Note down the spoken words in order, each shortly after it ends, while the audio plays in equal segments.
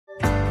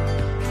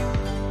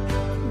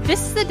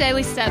This is the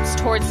Daily Steps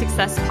Towards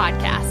Success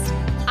podcast.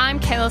 I'm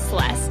Kayla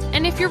Celeste,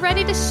 and if you're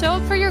ready to show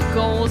up for your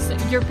goals,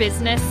 your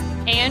business,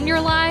 and your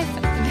life,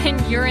 then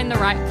you're in the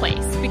right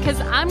place, because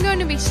I'm going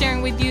to be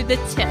sharing with you the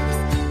tips,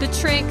 the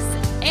tricks,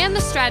 and the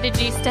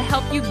strategies to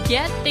help you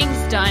get things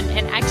done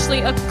and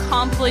actually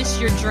accomplish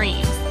your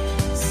dreams.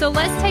 So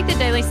let's take the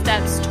daily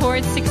steps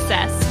towards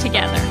success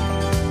together.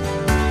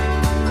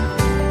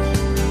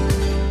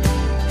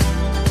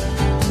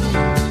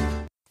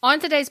 On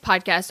today's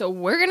podcast,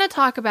 we're going to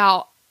talk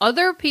about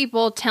other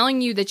people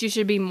telling you that you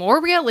should be more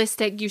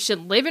realistic, you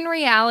should live in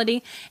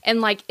reality,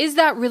 and is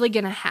that really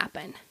going to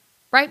happen,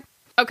 right?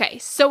 Okay,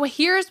 so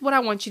here's what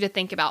I want you to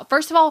think about.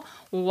 First of all,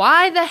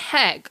 why the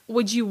heck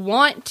would you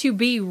want to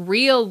be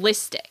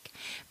realistic?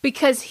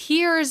 Because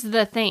here's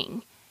the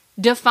thing.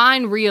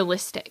 Define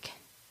realistic.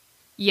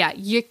 Yeah,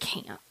 you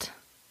can't,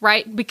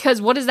 right?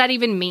 Because what does that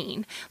even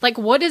mean?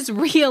 What does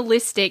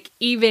realistic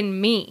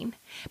even mean?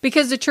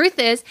 Because the truth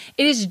is,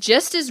 it is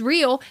just as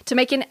real to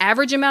make an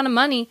average amount of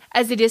money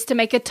as it is to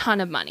make a ton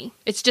of money.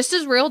 It's just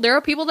as real. There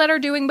are people that are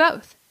doing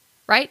both,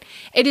 right?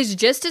 It is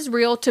just as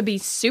real to be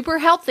super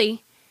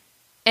healthy,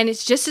 and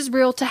it's just as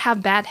real to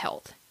have bad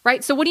health,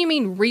 right? So what do you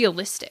mean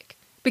realistic?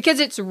 Because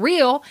it's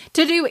real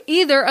to do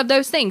either of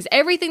those things.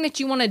 Everything that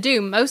you want to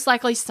do, most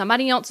likely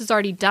somebody else has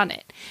already done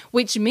it,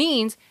 which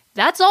means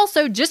that's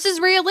also just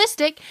as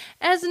realistic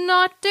as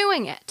not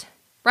doing it.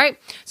 Right?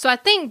 So I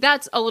think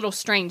that's a little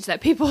strange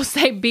that people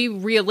say be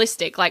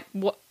realistic.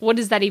 What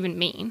does that even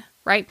mean?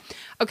 Right?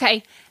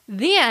 Okay.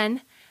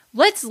 Then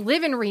let's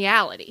live in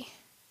reality.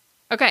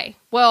 Okay.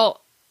 Well,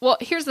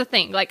 here's the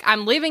thing.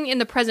 I'm living in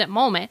the present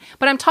moment,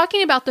 but I'm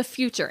talking about the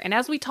future. And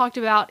as we talked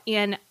about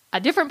in a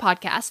different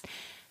podcast,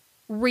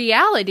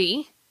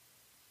 reality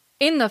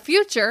in the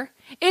future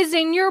is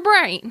in your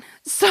brain.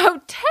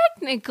 So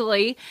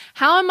technically,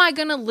 how am I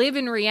going to live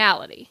in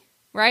reality?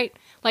 Right?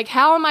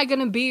 How am I going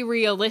to be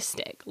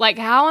realistic?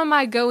 How am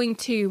I going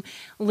to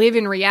live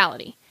in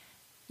reality?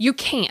 You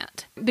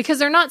can't, because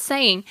they're not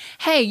saying,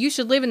 hey, you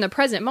should live in the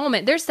present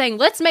moment. They're saying,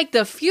 let's make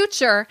the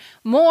future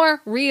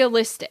more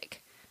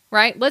realistic,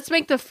 right? Let's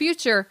make the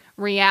future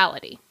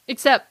reality,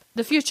 except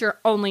the future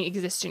only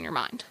exists in your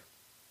mind.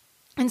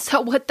 And so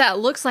what that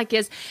looks like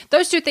is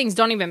those two things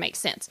don't even make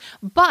sense.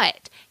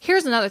 But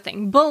here's another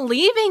thing.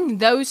 Believing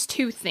those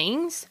two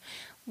things,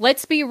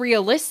 let's be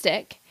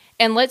realistic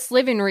and let's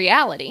live in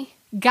reality,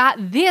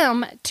 got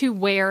them to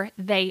where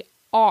they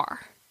are,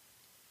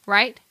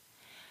 right?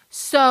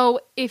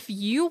 So if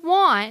you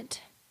want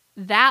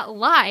that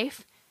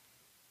life,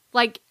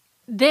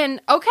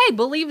 then okay,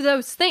 believe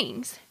those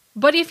things.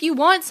 But if you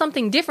want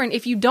something different,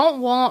 if you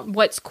don't want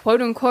what's quote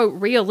unquote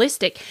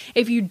realistic,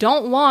 if you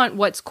don't want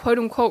what's quote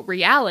unquote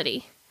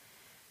reality,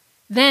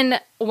 then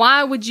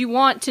why would you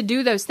want to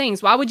do those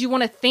things? Why would you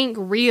want to think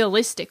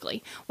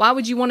realistically? Why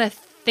would you want to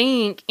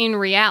think in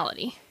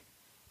reality?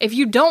 If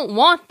you don't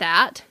want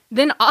that,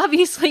 then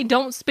obviously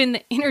don't spend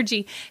the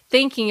energy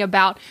thinking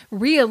about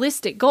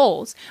realistic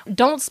goals.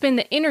 Don't spend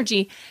the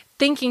energy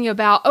thinking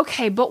about,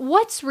 okay, but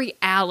what's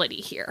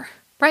reality here,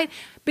 right?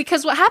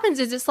 Because what happens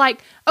is it's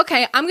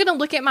okay, I'm going to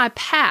look at my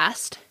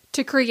past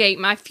to create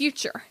my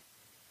future.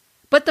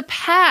 But the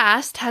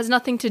past has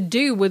nothing to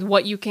do with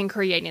what you can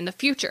create in the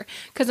future.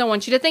 Because I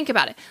want you to think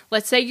about it.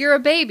 Let's say you're a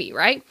baby,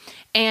 right?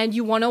 And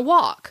you want to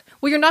walk.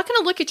 Well, you're not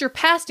going to look at your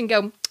past and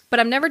go, but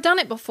I've never done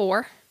it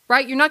before.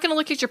 Right? You're not going to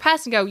look at your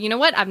past and go, you know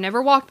what? I've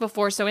never walked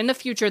before, so in the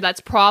future,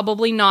 that's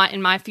probably not in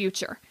my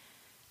future.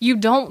 You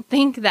don't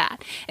think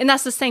that. And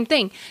that's the same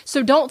thing.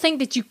 So don't think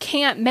that you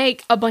can't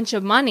make a bunch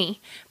of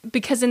money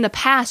because in the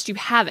past you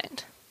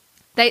haven't.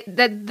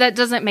 That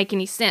doesn't make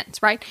any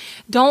sense, right?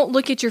 Don't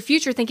look at your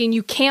future thinking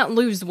you can't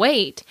lose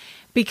weight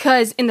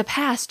because in the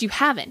past you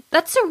haven't.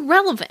 That's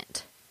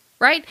irrelevant.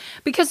 Right?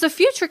 Because the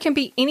future can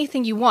be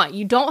anything you want.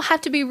 You don't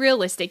have to be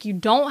realistic. You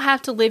don't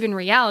have to live in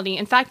reality.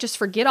 In fact, just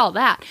forget all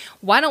that.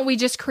 Why don't we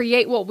just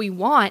create what we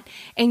want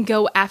and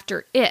go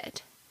after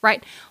it?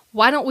 Right?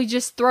 Why don't we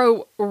just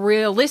throw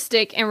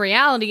realistic and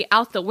reality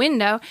out the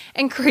window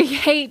and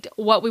create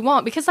what we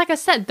want? Because like I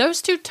said,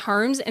 those two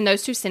terms and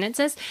those two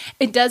sentences,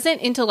 it doesn't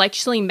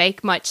intellectually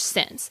make much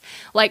sense.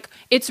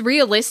 It's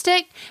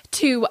realistic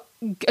to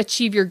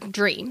achieve your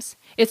dreams.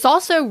 It's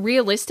also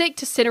realistic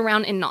to sit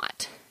around and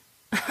not.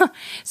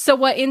 So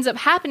what ends up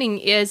happening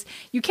is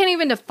you can't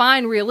even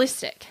define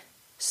realistic.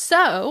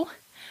 So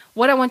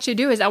what I want you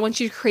to do is I want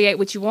you to create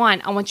what you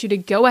want. I want you to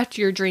go after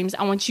your dreams.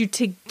 I want you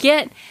to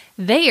get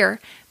there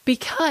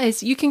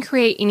because you can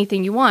create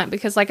anything you want.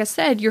 Because like I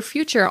said, your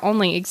future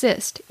only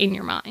exists in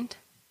your mind.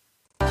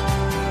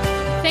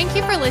 Thank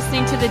you for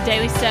listening to the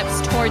Daily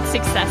Steps Towards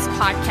Success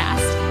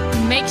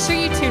podcast. Make sure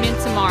you tune in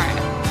tomorrow.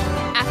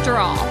 After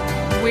all,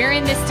 we're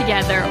in this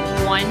together,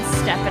 one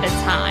step at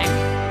a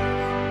time.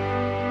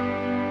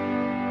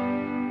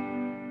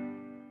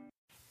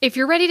 If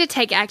you're ready to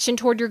take action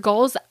toward your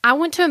goals, I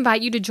want to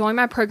invite you to join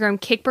my program,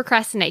 Kick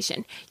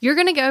Procrastination. You're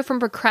going to go from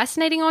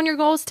procrastinating on your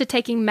goals to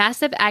taking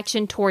massive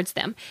action towards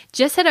them.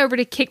 Just head over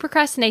to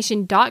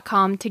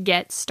kickprocrastination.com to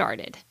get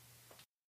started.